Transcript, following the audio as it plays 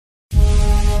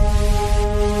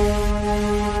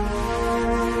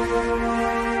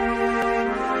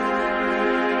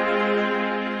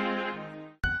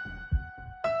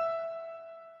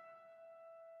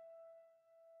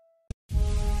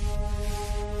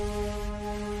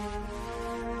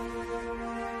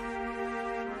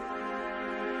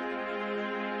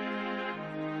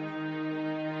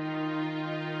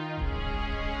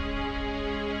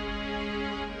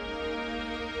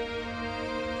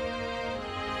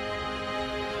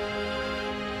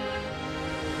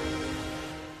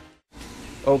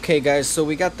Okay guys, so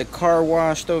we got the car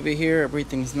washed over here.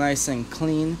 Everything's nice and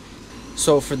clean.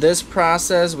 So for this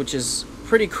process, which is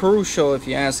pretty crucial if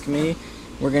you ask me,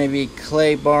 we're going to be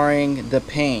clay barring the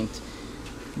paint.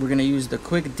 We're going to use the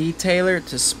quick detailer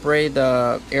to spray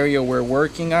the area we're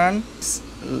working on,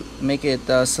 make it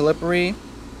slippery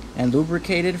and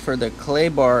lubricated for the clay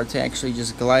bar to actually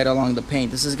just glide along the paint.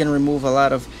 This is going to remove a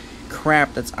lot of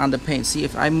crap that's on the paint. See,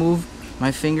 if I move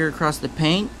my finger across the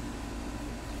paint,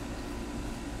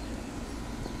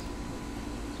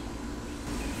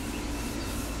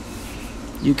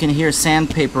 you can hear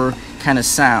sandpaper kind of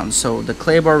sound. So the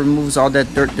clay bar removes all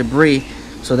that dirt debris,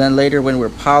 so then later when we're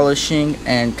polishing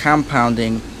and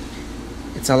compounding,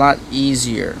 it's a lot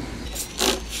easier.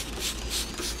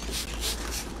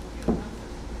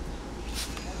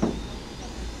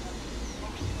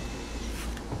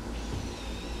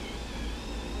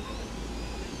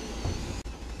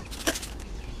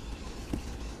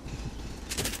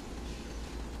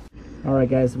 Alright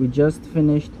guys, we just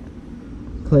finished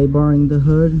clay barring the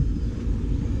hood.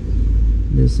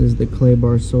 This is the clay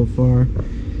bar so far.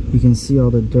 You can see all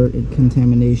the dirt and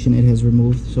contamination it has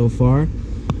removed so far.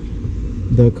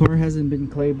 The car hasn't been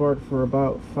clay barred for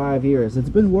about 5 years. It's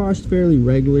been washed fairly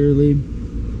regularly,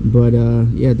 but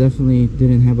yeah, definitely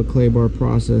didn't have a clay bar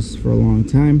process for a long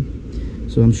time.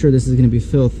 So I'm sure this is going to be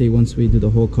filthy once we do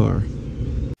the whole car.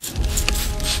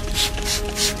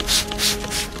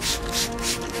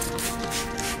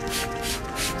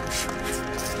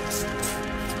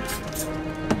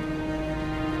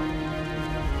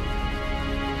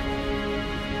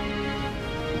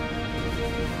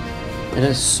 It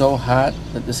is so hot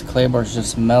that this clay bar is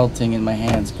just melting in my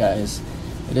hands, guys.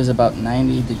 It is about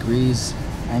 90 degrees,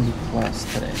 90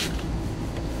 plus today.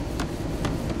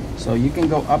 So you can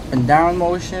go up and down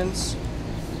motions,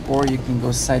 or you can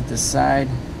go side to side,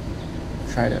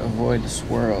 try to avoid the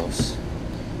swirls.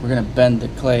 We're gonna bend the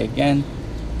clay again,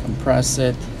 compress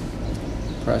it,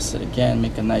 press it again,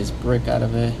 make a nice brick out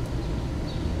of it,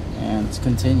 and let's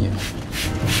continue.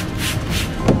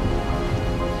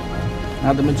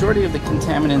 Now the majority of the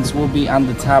contaminants will be on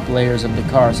the top layers of the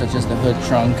car, such as the hood,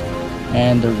 trunk,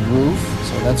 and the roof.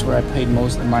 So that's where I paid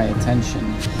most of my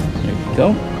attention. There we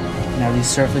go. Now these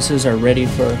surfaces are ready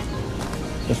for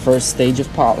the first stage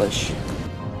of polish.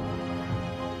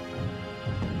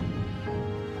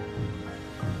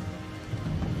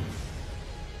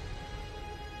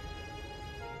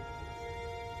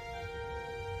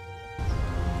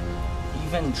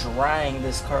 Even drying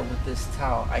this car with this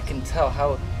towel, I can tell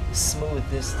how smooth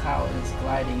this towel is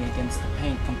gliding against the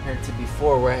paint compared to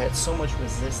before, where I had so much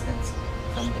resistance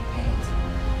from the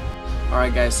paint.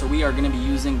 Alright guys, so we are going to be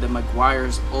using the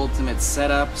Meguiar's Ultimate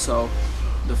setup. So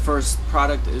the first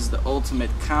product is the Ultimate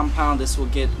Compound. This will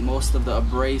get most of the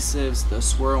abrasives, the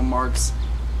swirl marks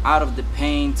out of the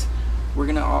paint. We're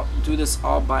going to do this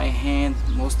all by hand.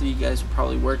 Most of you guys are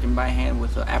probably working by hand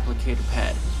with the applicator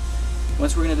pad.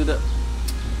 Once we're going to do the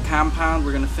compound,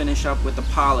 we're going to finish up with the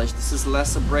polish. This is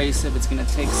less abrasive. It's going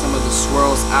to take some of the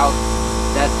swirls out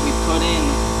that we put in,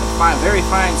 the very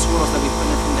fine swirls that we put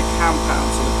in from the compound.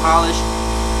 So the polish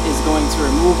is going to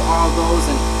remove all those,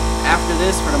 and after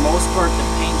this, for the most part, the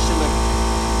paint should look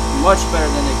much better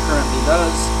than it currently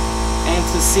does. And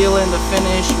to seal in the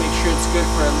finish, make sure it's good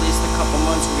for at least a couple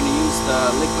months, we're going to use the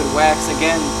liquid wax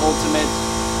again, Ultimate.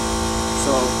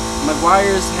 So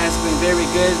Meguiar's has been very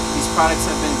good. These products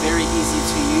have been very easy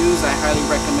to use. I highly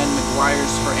recommend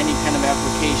Meguiar's for any kind of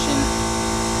application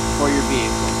for your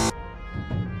vehicle.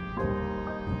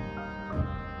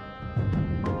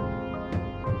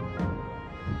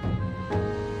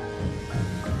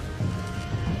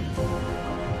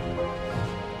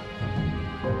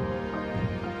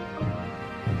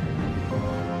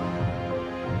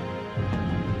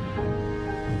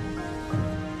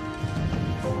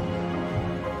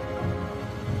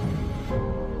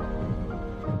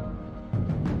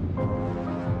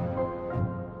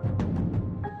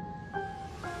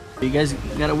 You guys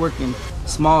gotta work in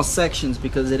small sections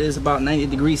because it is about 90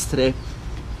 degrees today,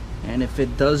 and if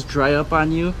it does dry up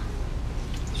on you,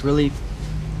 it's really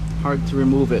hard to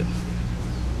remove it.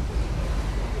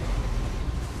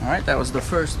 Alright, that was the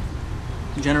first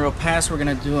general pass. We're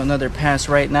gonna do another pass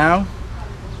right now.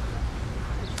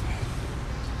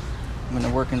 I'm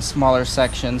gonna work in smaller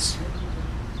sections.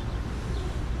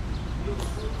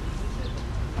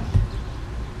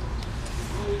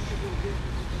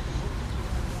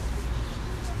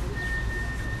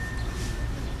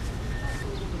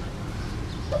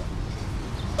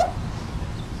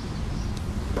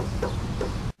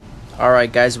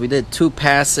 Alright guys, we did 2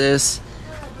 passes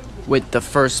with the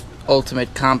first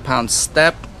Ultimate Compound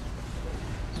step.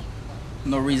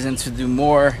 No reason to do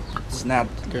more.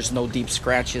 There's no deep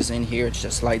scratches in here. It's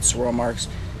just light swirl marks.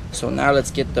 So now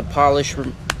let's get the polish.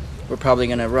 We're probably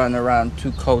gonna run around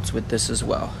 2 coats with this as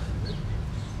well.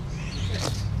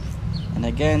 And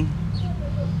again,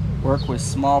 work with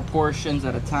small portions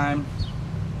at a time.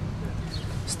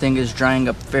 This thing is drying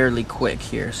up fairly quick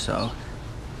here, so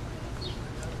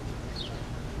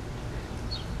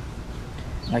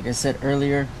like I said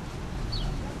earlier,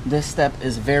 this step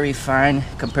is very fine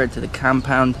compared to the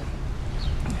compound.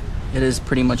 It is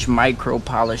pretty much micro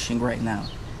polishing right now,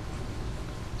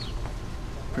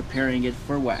 preparing it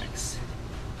for wax.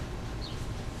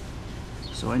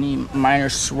 So any minor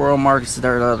swirl marks that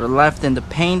are left in the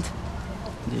paint,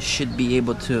 this should be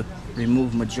able to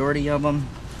remove majority of them.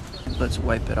 Let's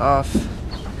wipe it off.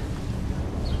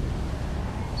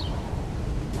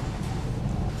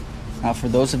 Now for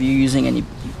those of you using any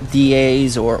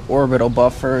DAs or orbital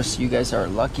buffers, you guys are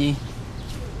lucky,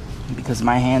 because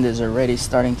my hand is already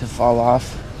starting to fall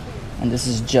off, and this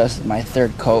is just my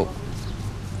 3rd coat.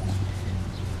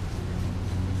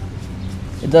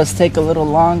 It does take a little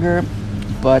longer,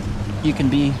 but you can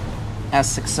be as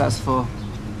successful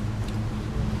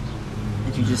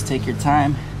if you just take your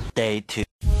time. Day 2.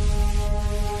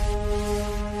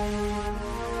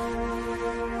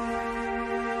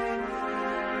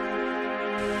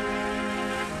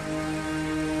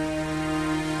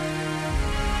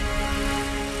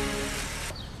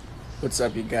 What's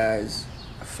up, you guys?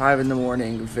 5 in the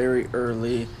morning, very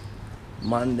early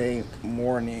Monday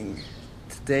morning.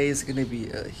 Today is gonna be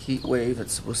a heat wave.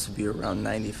 It's supposed to be around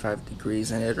 95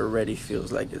 degrees, and it already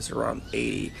feels like it's around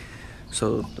 80.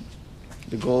 So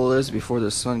the goal is, before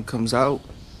the sun comes out,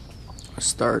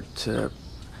 start to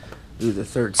do the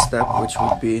 3rd step, which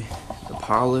would be the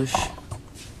polish.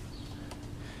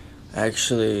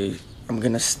 Actually, I'm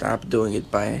gonna stop doing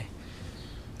it by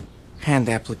hand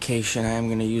application. I am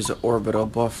going to use an orbital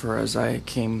buffer, as I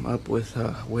came up with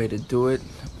a way to do it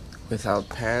without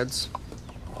pads.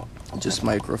 Just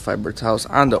microfiber towels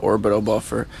on the orbital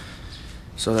buffer.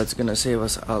 So that's going to save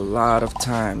us a lot of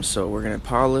time. So we're going to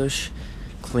polish,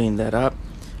 clean that up.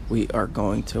 We are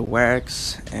going to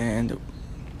wax, and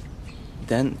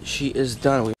then she is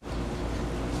done.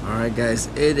 Alright guys,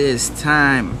 it is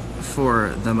time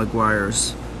for the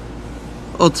Meguiar's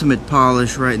ultimate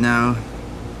polish right now.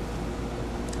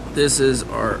 This is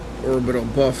our orbital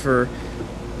buffer,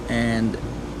 and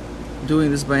doing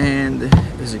this by hand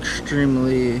is an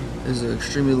extremely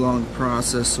long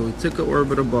process. So we took an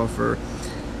orbital buffer.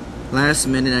 Last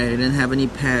minute, I didn't have any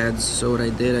pads, so what I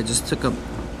did, I just took a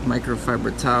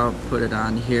microfiber towel, put it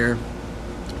on here,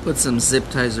 put some zip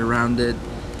ties around it,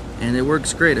 and it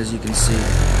works great, as you can see.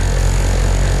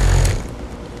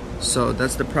 So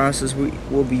that's the process we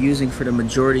will be using for the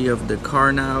majority of the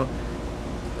car now.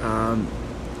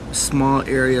 Small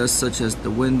areas such as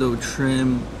the window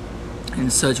trim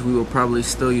and such, we will probably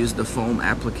still use the foam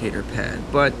applicator pad,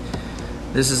 but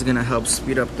this is going to help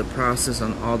speed up the process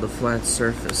on all the flat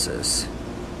surfaces.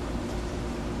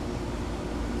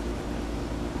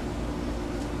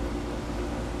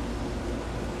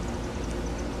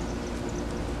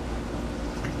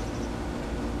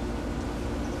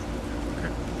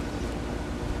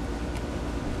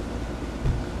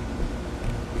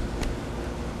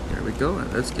 There we go,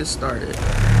 let's get started.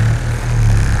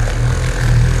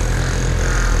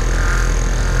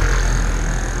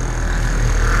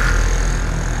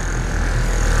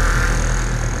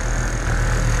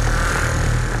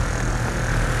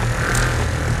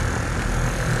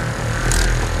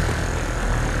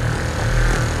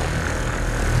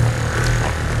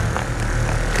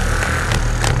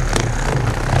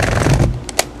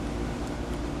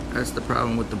 That's the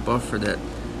problem with the buffer, that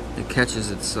it catches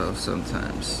itself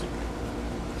sometimes.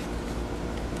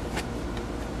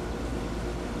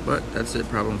 But that's it,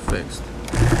 problem fixed.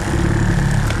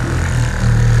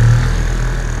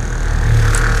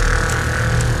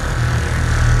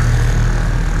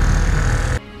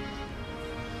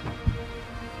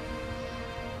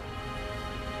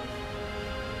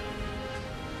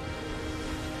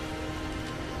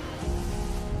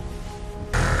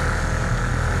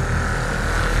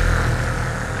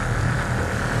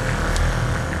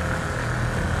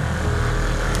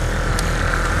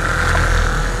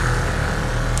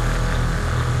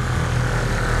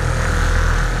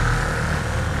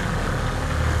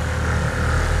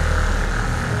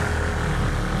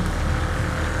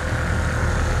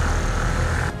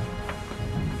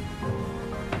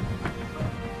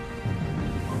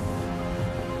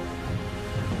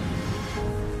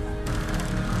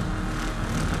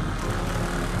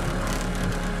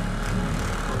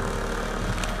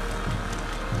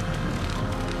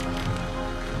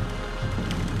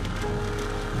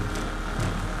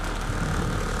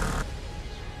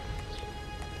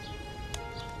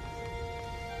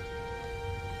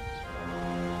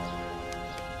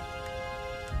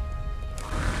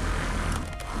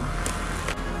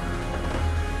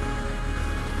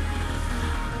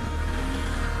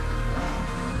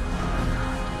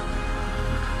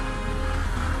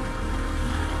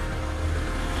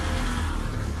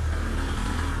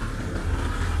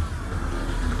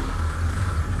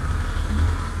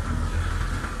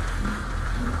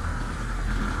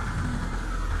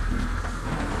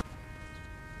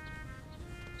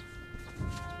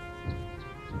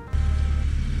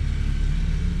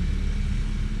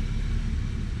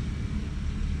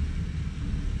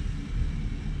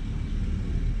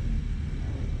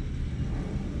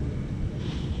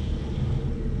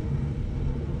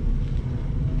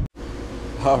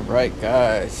 All right,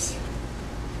 guys,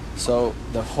 so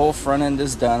the whole front end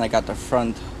is done. I got the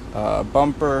front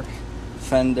bumper,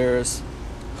 fenders,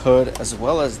 hood, as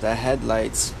well as the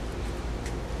headlights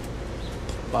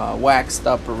waxed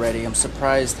up already. I'm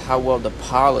surprised how well the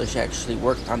polish actually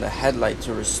worked on the headlight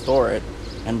to restore it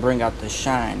and bring out the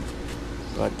shine.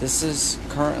 But this is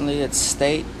currently its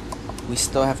state. We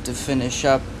still have to finish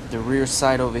up the rear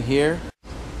side over here.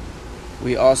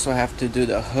 We also have to do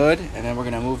the hood, and then we're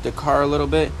gonna move the car a little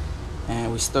bit,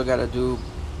 and we still gotta do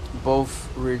both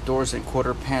rear doors and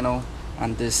quarter panel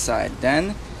on this side.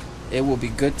 Then it will be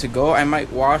good to go. I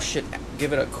might wash it,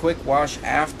 give it a quick wash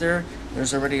after.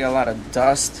 There's already a lot of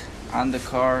dust on the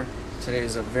car. Today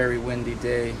is a very windy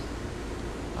day,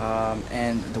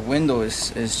 and the window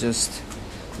is just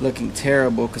looking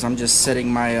terrible because I'm just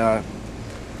setting my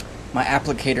my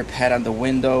applicator pad on the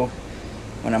window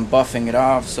when I'm buffing it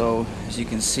off. So as you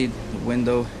can see, the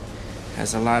window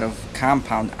has a lot of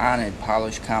compound on it,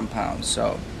 polished compound.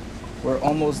 So we're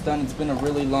almost done. It's been a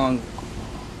really long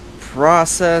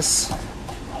process.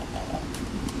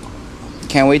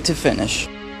 Can't wait to finish.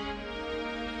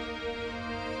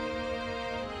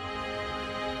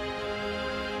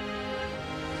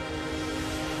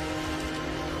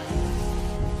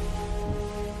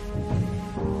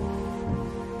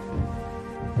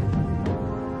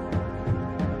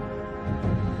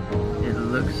 It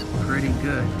looks pretty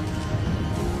good.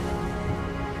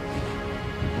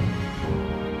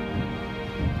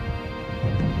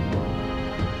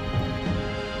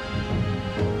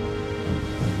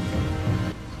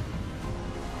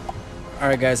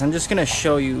 Alright guys, I'm just gonna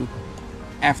show you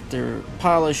after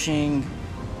polishing,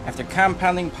 after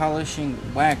compounding, polishing,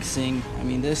 waxing. I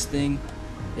mean, this thing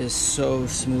is so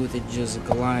smooth, it just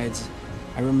glides.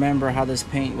 I remember how this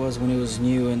paint was when it was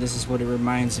new, and this is what it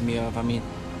reminds me of. I mean,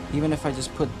 even if I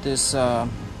just put this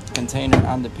container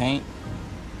on the paint,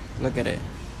 look at it.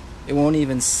 It won't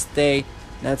even stay.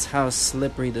 That's how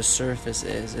slippery the surface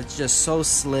is. It's just so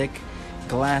slick,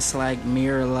 glass-like,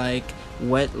 mirror-like,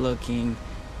 wet-looking.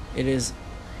 It is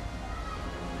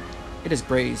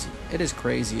crazy. It is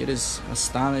crazy. It is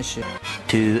astonishing.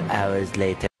 2 hours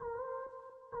later.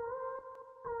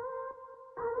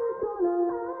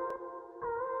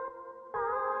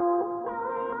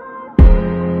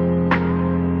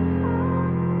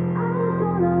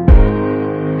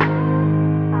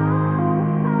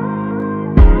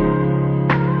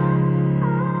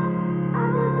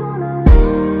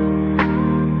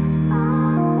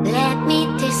 Let me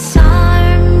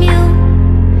disarm you.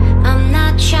 I'm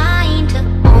not trying to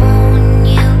own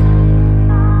you.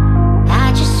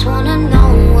 I just wanna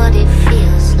know what it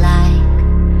feels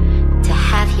like to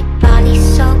have your body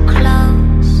so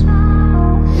close.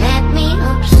 Let me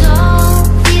absolve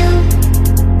you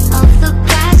of the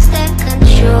past that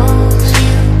controls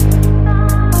you.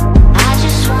 I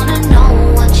just wanna know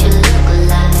what you look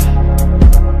like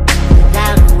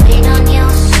without a weight on your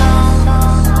soul.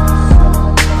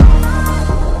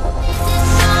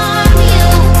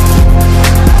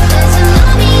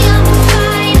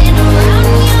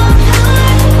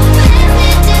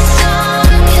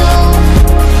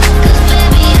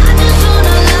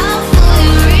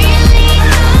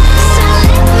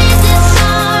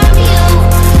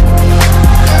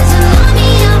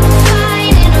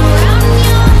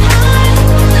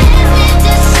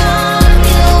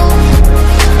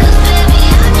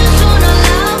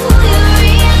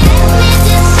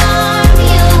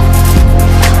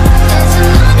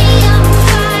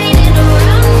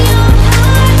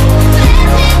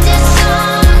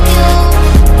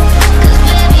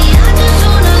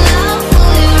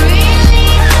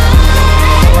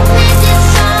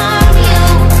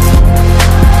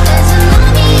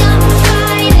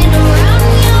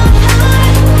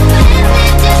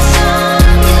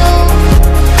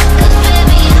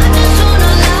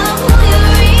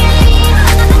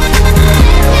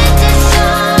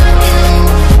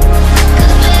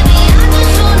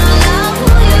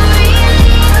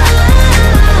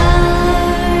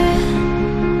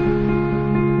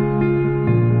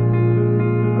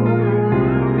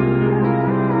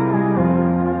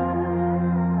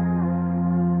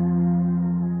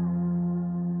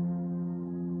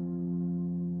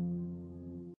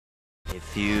 A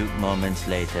few moments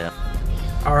later.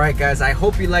 Alright guys, I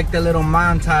hope you liked the little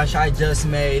montage I just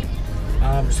made.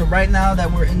 So right now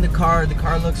that we're in the car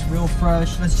looks real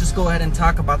fresh. Let's just go ahead and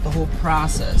talk about the whole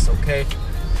process, okay?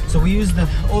 So we use the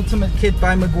Ultimate Kit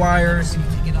by Meguiar's,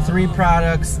 3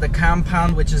 products. The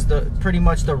compound, which is pretty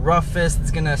much the roughest,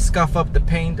 it's gonna scuff up the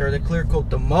paint or the clear coat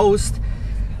the most.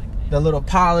 The little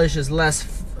polish is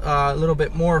a little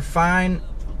bit more fine.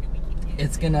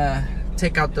 It's gonna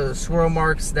take out the swirl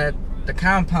marks that the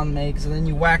compound makes, and then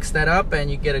you wax that up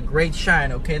and you get a great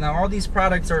shine. Okay, now all these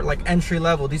products are like entry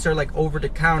level. These are like over the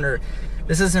counter.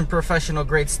 This isn't professional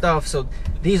grade stuff, so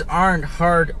these aren't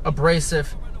hard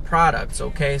abrasive products.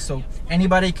 Okay, so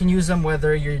anybody can use them,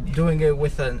 whether you're doing it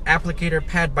with an applicator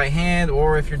pad by hand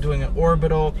or if you're doing an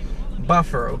orbital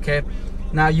buffer. Okay,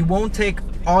 now you won't take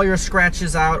all your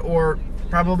scratches out, or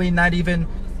probably not even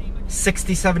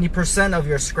 60-70% of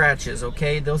your scratches.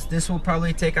 Okay, this will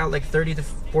probably take out like 30 to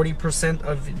 40%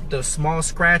 of the small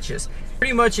scratches.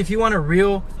 Pretty much, if you want a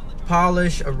real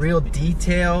polish, a real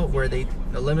detail where they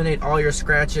eliminate all your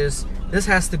scratches, this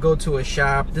has to go to a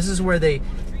shop. This is where they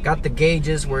got the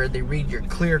gauges, where they read your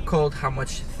clear coat, how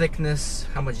much thickness,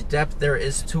 how much depth there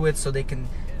is to it, so they can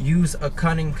use a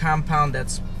cutting compound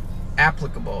that's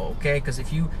applicable. Okay, because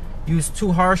if you use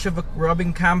too harsh of a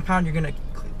rubbing compound, you're gonna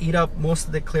eat up most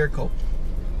of the clear coat.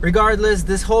 Regardless,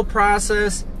 this whole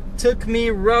process took me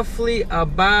roughly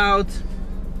about,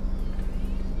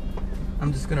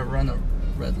 I'm just gonna run a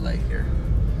red light here.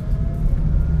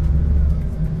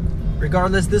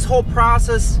 Regardless, this whole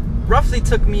process roughly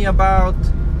took me about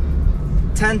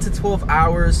 10 to 12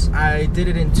 hours. I did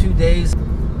it in 2 days.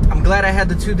 I'm glad I had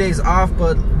the 2 days off,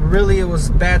 but really it was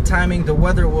bad timing. The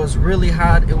weather was really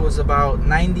hot. It was about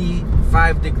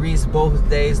 95 degrees both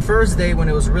days. First day when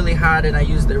it was really hot and I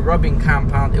used the rubbing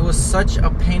compound, it was such a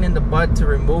pain in the butt to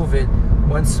remove it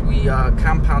once we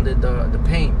compounded the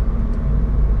paint.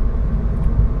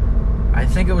 I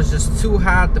think it was just too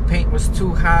hot. The paint was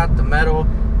too hot, the metal,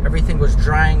 everything was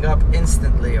drying up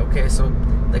instantly. Okay, so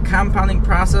the compounding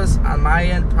process on my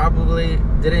end probably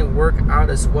didn't work out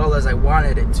as well as I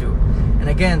wanted it to. And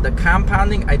again, the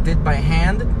compounding I did by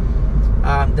hand.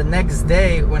 The next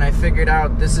day when I figured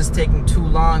out this is taking too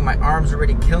long, my arm's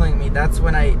already killing me, that's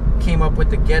when I came up with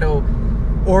the ghetto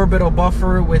orbital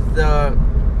buffer with the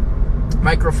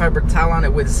microfiber towel on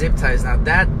it with zip ties. Now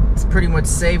that pretty much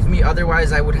saved me.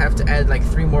 Otherwise I would have to add like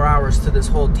 3 more hours to this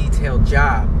whole detailed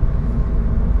job.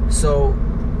 So,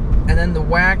 and then the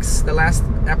wax, the last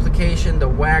application, the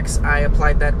wax, I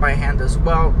applied that by hand as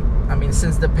well. I mean,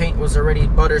 since the paint was already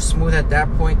butter smooth at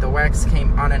that point, the wax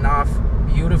came on and off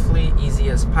beautifully, easy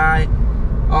as pie.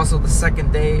 Also, the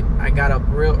second day, I got up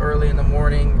real early in the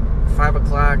morning, 5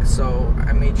 o'clock, so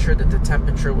I made sure that the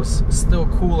temperature was still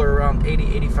cooler, around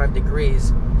 80-85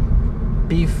 degrees,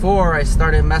 before I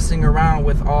started messing around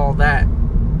with all that.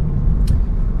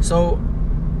 So,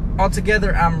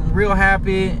 altogether, I'm real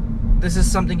happy. This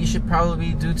is something you should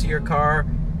probably do to your car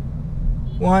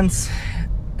once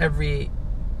every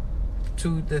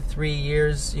 2 to 3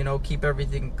 years. You know, keep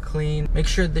everything clean. Make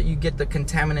sure that you get the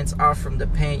contaminants off from the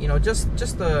paint. You know,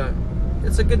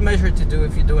 it's a good measure to do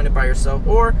if you're doing it by yourself.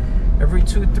 Or every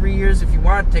 2-3 years, if you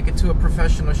want, take it to a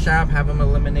professional shop, have them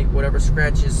eliminate whatever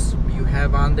scratches you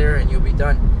have on there, and you'll be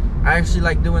done. I actually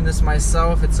like doing this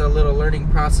myself. It's a little learning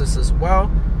process as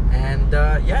well. And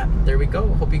yeah, there we go.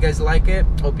 Hope you guys like it.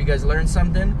 Hope you guys learned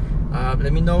something.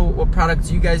 Let me know what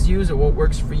products you guys use or what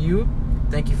works for you.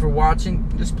 Thank you for watching.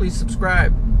 Just please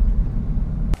subscribe.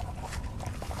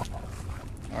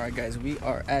 Alright guys, we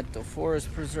are at the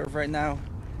forest preserve right now.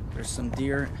 There's some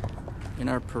deer in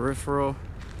our peripheral.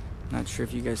 Not sure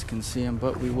if you guys can see them,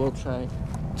 but we will try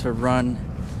to run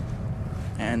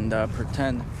and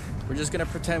pretend. We're just gonna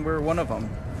pretend we're one of them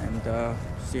and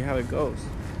see how it goes.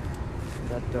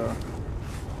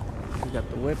 We got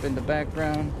the whip in the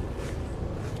background,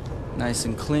 nice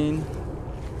and clean.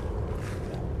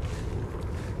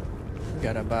 We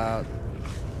got about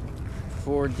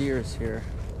 4 deers here.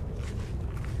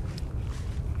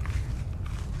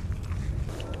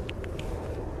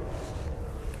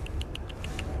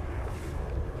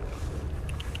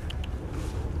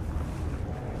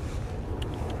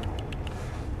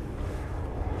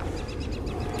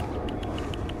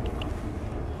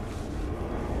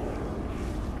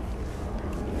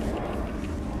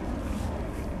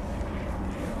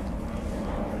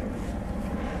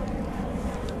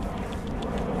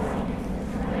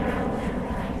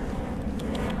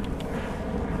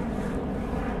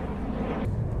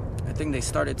 I think they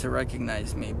started to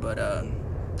recognize me, but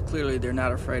clearly they're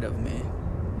not afraid of me.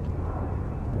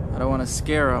 I don't want to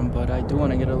scare them, but I do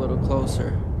want to get a little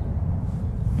closer.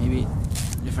 Maybe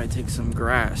if I take some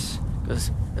grass,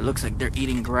 because it looks like they're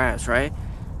eating grass, right?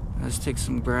 Let's take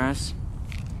some grass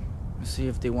and see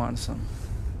if they want some.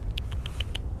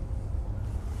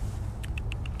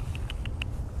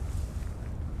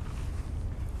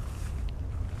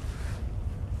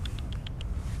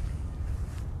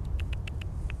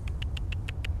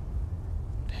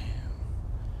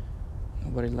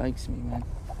 Nobody likes me, man.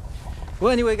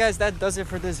 Well, anyway, guys, that does it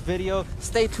for this video.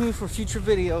 Stay tuned for future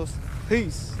videos.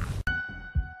 Peace.